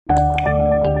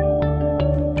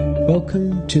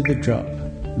Welcome to The Drop,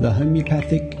 the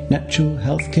Homeopathic Natural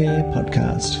Healthcare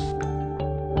Podcast.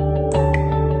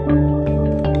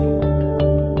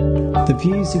 The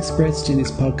views expressed in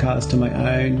this podcast are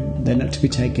my own. They're not to be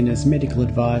taken as medical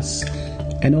advice,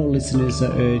 and all listeners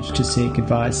are urged to seek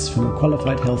advice from a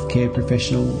qualified healthcare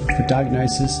professional for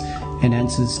diagnosis and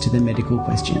answers to their medical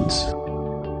questions.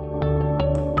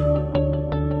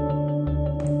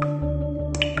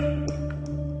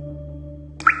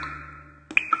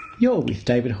 You're with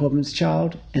David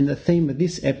Hormanschild, and the theme of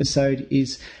this episode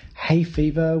is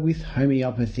Hayfever with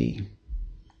Homeopathy.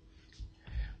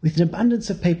 With an abundance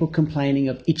of people complaining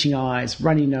of itching eyes,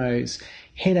 runny nose,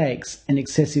 headaches and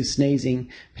excessive sneezing,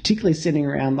 particularly centering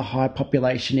around the high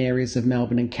population areas of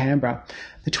Melbourne and Canberra,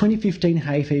 the 2015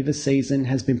 hay fever season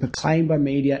has been proclaimed by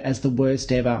media as the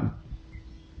worst ever.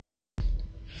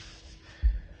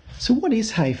 So what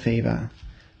is hay fever?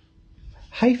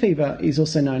 Hay fever is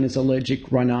also known as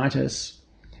allergic rhinitis,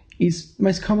 is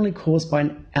most commonly caused by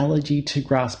an allergy to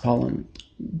grass pollen,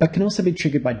 but can also be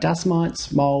triggered by dust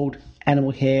mites, mould,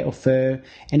 animal hair or fur,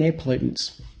 and air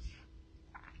pollutants.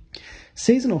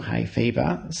 Seasonal hay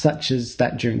fever, such as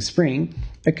that during spring,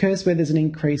 occurs where there's an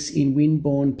increase in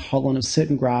wind-borne pollen of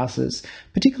certain grasses,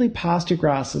 particularly pasture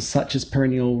grasses such as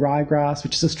perennial ryegrass,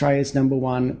 which is Australia's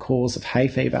 #1 cause of hay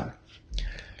fever.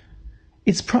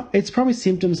 Its primary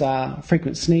symptoms are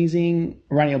frequent sneezing,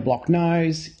 runny or blocked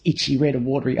nose, itchy red or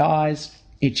watery eyes,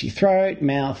 itchy throat,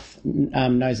 mouth,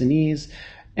 nose and ears,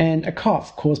 and a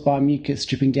cough caused by mucus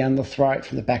dripping down the throat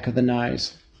from the back of the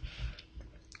nose.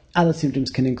 Other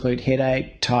symptoms can include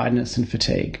headache, tiredness and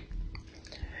fatigue.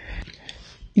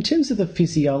 In terms of the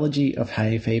physiology of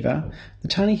hay fever, the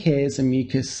tiny hairs and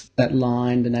mucus that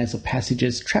line the nasal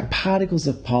passages trap particles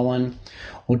of pollen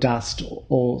or dust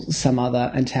or some other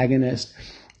antagonist,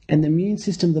 and the immune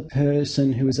system of the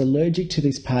person who is allergic to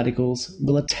these particles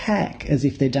will attack as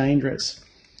if they're dangerous.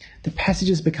 The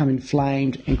passages become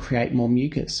inflamed and create more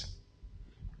mucus.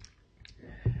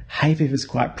 Hay fever is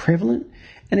quite prevalent,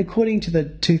 and according to the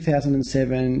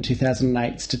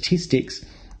 2007-2008 statistics,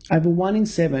 over 1 in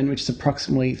 7, which is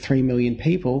approximately 3 million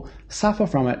people, suffer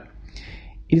from it.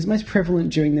 It is most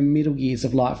prevalent during the middle years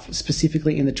of life,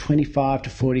 specifically in the 25 to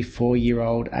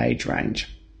 44-year-old age range.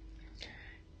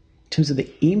 In terms of the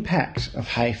impact of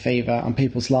hay fever on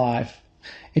people's life,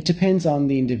 it depends on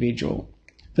the individual.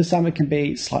 For some it can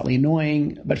be slightly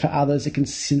annoying, but for others it can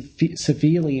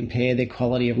severely impair their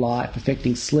quality of life,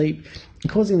 affecting sleep and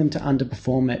causing them to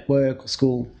underperform at work or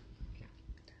school.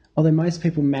 Although most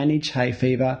people manage hay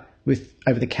fever with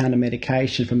over-the-counter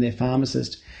medication from their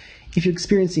pharmacist, if you're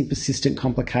experiencing persistent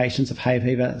complications of hay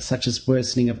fever, such as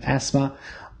worsening of asthma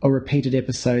or repeated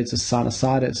episodes of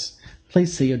sinusitis,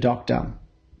 please see your doctor.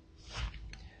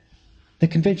 The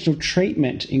conventional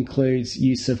treatment includes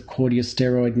use of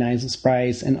corticosteroid nasal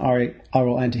sprays and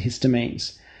oral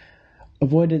antihistamines.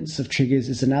 Avoidance of triggers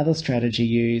is another strategy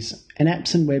used, and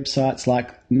apps and websites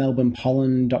like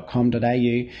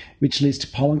melbournepollen.com.au, which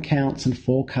list pollen counts and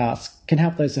forecasts, can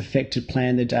help those affected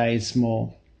plan their days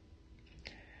more.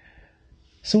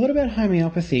 So what about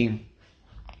homeopathy?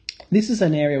 This is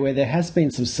an area where there has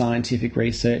been some scientific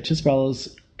research as well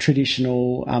as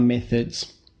traditional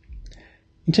methods.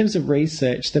 In terms of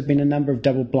research, there have been a number of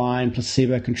double-blind,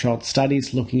 placebo-controlled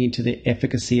studies looking into the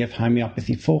efficacy of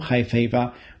homeopathy for hay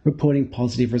fever, reporting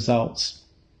positive results.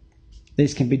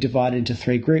 These can be divided into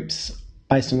 3 groups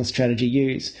based on the strategy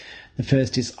used. The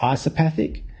first is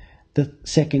isopathic. The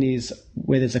second is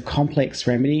where there's a complex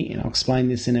remedy, and I'll explain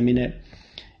this in a minute.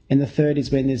 And the third is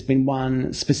when there's been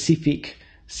one specific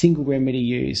single remedy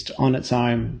used on its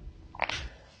own.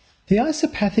 The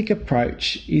isopathic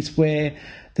approach is where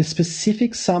the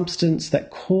specific substance that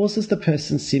causes the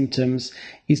person's symptoms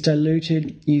is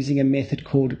diluted using a method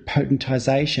called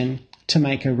potentization to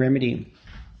make a remedy.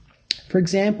 For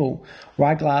example,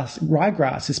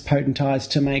 ryegrass is potentized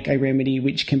to make a remedy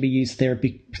which can be used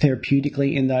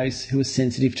therapeutically in those who are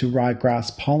sensitive to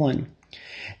ryegrass pollen.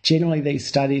 Generally, these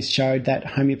studies showed that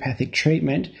homeopathic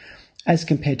treatment, as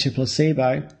compared to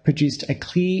placebo, produced a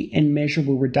clear and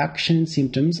measurable reduction in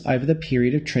symptoms over the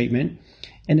period of treatment,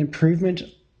 and improvement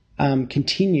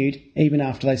continued even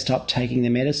after they stopped taking the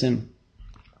medicine.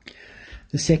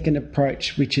 The second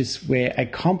approach, which is where a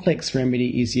complex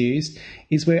remedy is used,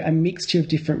 is where a mixture of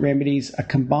different remedies are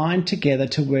combined together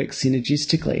to work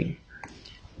synergistically.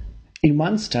 In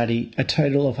one study, a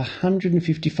total of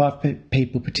 155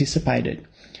 people participated.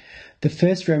 The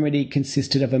first remedy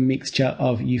consisted of a mixture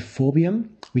of euphorbium,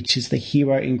 which is the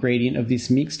hero ingredient of this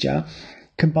mixture,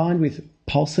 combined with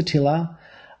pulsatilla,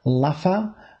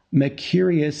 luffa,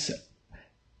 mercurius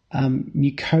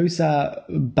Mucosa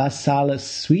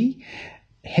basilisui,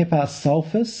 Hepa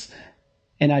sulphus,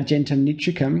 and Argentum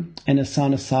nitricum, and a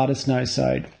sinusitis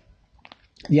nosode.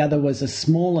 The other was a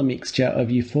smaller mixture of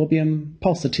Euphorbium,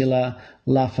 Pulsatilla,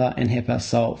 Luffa, and Hepa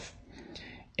sulph.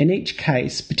 In each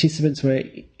case, participants were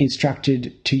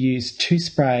instructed to use 2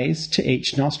 sprays to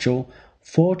each nostril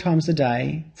 4 times a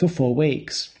day for 4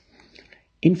 weeks.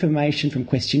 Information from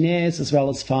questionnaires as well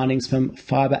as findings from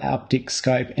fibre optic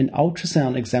scope and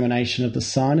ultrasound examination of the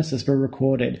sinuses were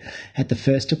recorded at the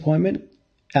first appointment,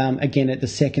 again at the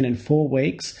 2nd and 4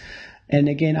 weeks, and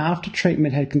again after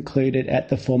treatment had concluded at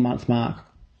the 4-month mark.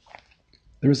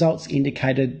 The results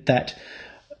indicated that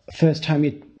first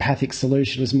homeopathic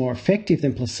solution was more effective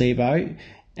than placebo,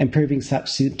 improving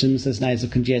such symptoms as nasal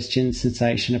congestion,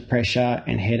 sensation of pressure,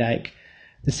 and headache.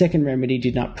 The second remedy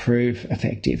did not prove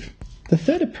effective. The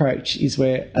third approach is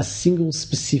where a single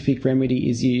specific remedy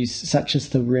is used, such as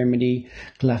the remedy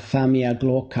Glaphamia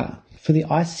glauca, for the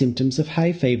eye symptoms of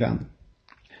hay fever.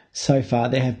 So far,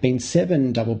 there have been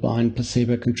 7 double-blind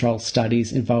placebo-controlled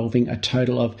studies involving a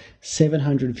total of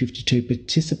 752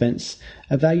 participants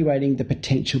evaluating the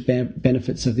potential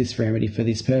benefits of this remedy for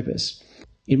this purpose.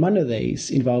 In one of these,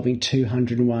 involving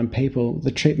 201 people, the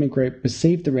treatment group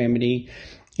received the remedy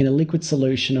in a liquid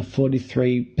solution of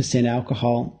 43%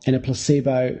 alcohol and a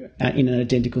placebo in an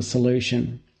identical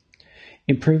solution.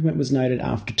 Improvement was noted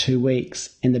after 2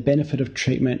 weeks, and the benefit of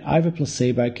treatment over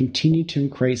placebo continued to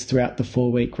increase throughout the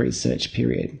 4-week research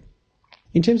period.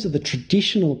 In terms of the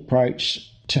traditional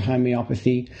approach to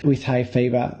homeopathy with hay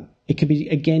fever, it can be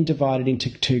again divided into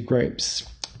 2 groups.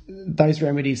 Those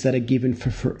remedies that are given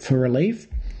for relief,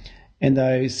 and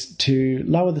those to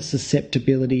lower the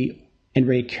susceptibility and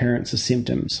recurrence of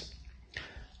symptoms.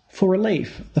 For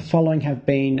relief, the following have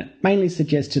been mainly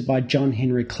suggested by John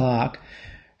Henry Clarke,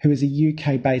 who is a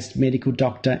UK-based medical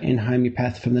doctor and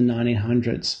homeopath from the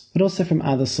 1900s, but also from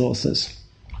other sources.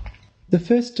 The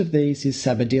first of these is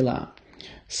Sabadilla.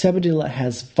 Sabadilla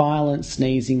has violent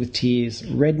sneezing with tears,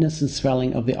 redness and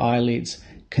swelling of the eyelids,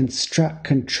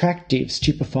 contractive,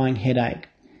 stupefying headache.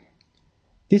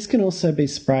 This can also be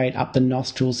sprayed up the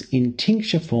nostrils in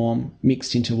tincture form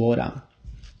mixed into water.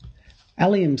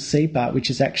 Allium cepa,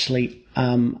 which is actually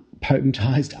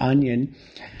potentized onion,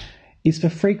 is for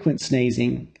frequent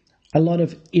sneezing, a lot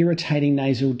of irritating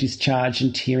nasal discharge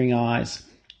and tearing eyes.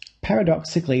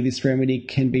 Paradoxically, this remedy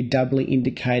can be doubly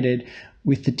indicated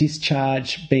with the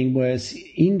discharge being worse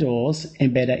indoors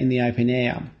and better in the open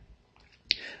air.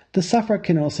 The sufferer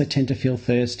can also tend to feel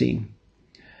thirsty.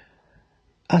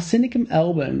 Arsenicum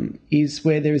album is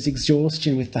where there is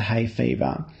exhaustion with the hay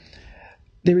fever.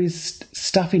 There is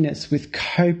stuffiness with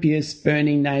copious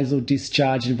burning nasal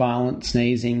discharge and violent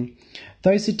sneezing.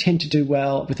 Those who tend to do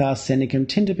well with arsenicum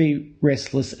tend to be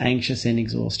restless, anxious and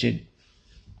exhausted.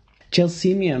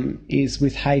 Gelsemium is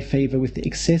with hay fever with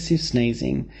excessive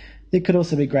sneezing. There could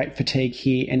also be great fatigue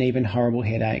here and even horrible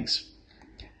headaches.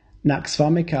 Nux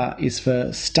vomica is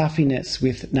for stuffiness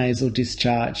with nasal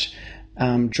discharge,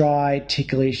 dry,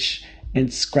 ticklish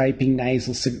and scraping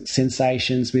nasal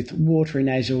sensations with watery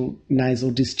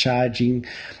nasal discharging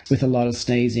with a lot of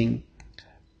sneezing.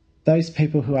 Those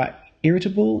people who are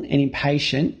irritable and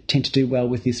impatient tend to do well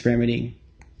with this remedy.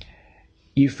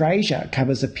 Euphrasia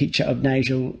covers a picture of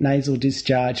nasal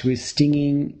discharge with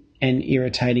stinging and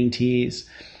irritating tears.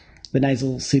 The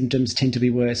nasal symptoms tend to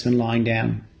be worse when lying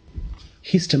down.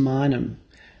 Histaminum.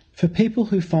 For people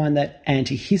who find that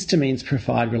antihistamines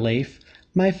provide relief,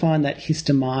 may find that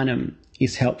histaminum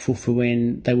is helpful for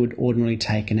when they would ordinarily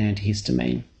take an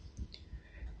antihistamine.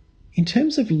 In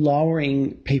terms of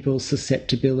lowering people's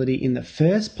susceptibility in the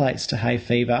first place to hay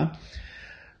fever,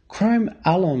 chrome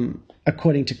alum,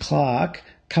 according to Clarke,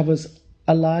 covers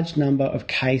a large number of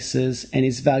cases and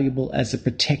is valuable as a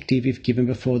protective if given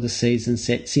before the season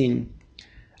sets in.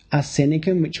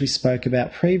 Arsenicum, which we spoke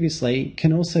about previously,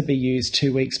 can also be used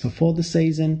 2 weeks before the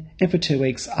season and for 2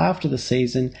 weeks after the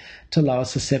season to lower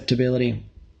susceptibility.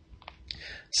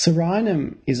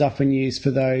 Serinum is often used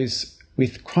for those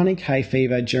with chronic hay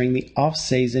fever during the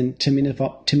off-season to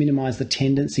minimise the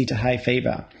tendency to hay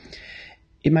fever.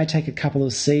 It may take a couple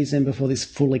of seasons before this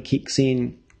fully kicks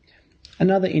in.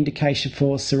 Another indication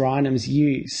for serinum's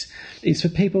use is for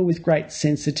people with great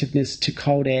sensitiveness to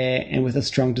cold air and with a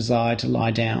strong desire to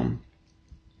lie down.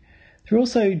 There are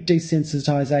also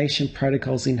desensitisation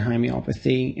protocols in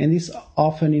homeopathy, and this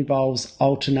often involves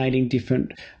alternating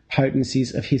different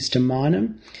potencies of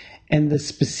histaminum and the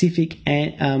specific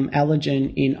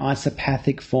allergen in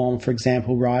isopathic form, for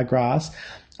example ryegrass,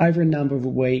 over a number of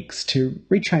weeks to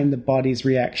retrain the body's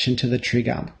reaction to the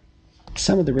trigger.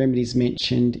 Some of the remedies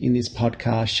mentioned in this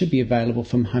podcast should be available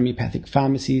from homeopathic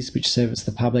pharmacies which service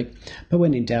the public, but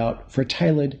when in doubt, for a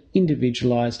tailored,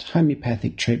 individualised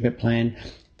homeopathic treatment plan,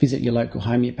 visit your local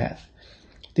homeopath.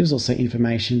 There was also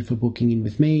information for booking in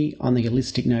with me on the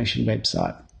Holistic Notion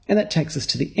website. And that takes us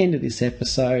to the end of this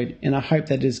episode, and I hope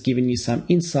that has given you some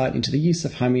insight into the use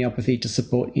of homeopathy to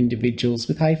support individuals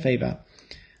with hay fever.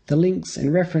 The links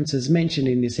and references mentioned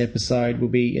in this episode will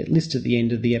be listed at the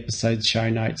end of the episode's show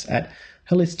notes at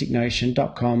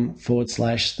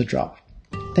holisticnotion.com/The Drop.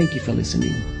 Thank you for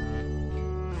listening.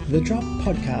 The Drop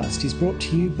podcast is brought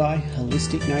to you by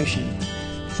Holistic Notion.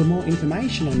 For more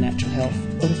information on natural health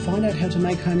or to find out how to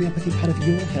make homeopathy part of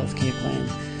your healthcare plan,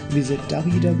 visit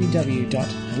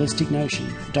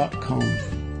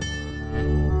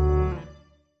www.holisticnotion.com.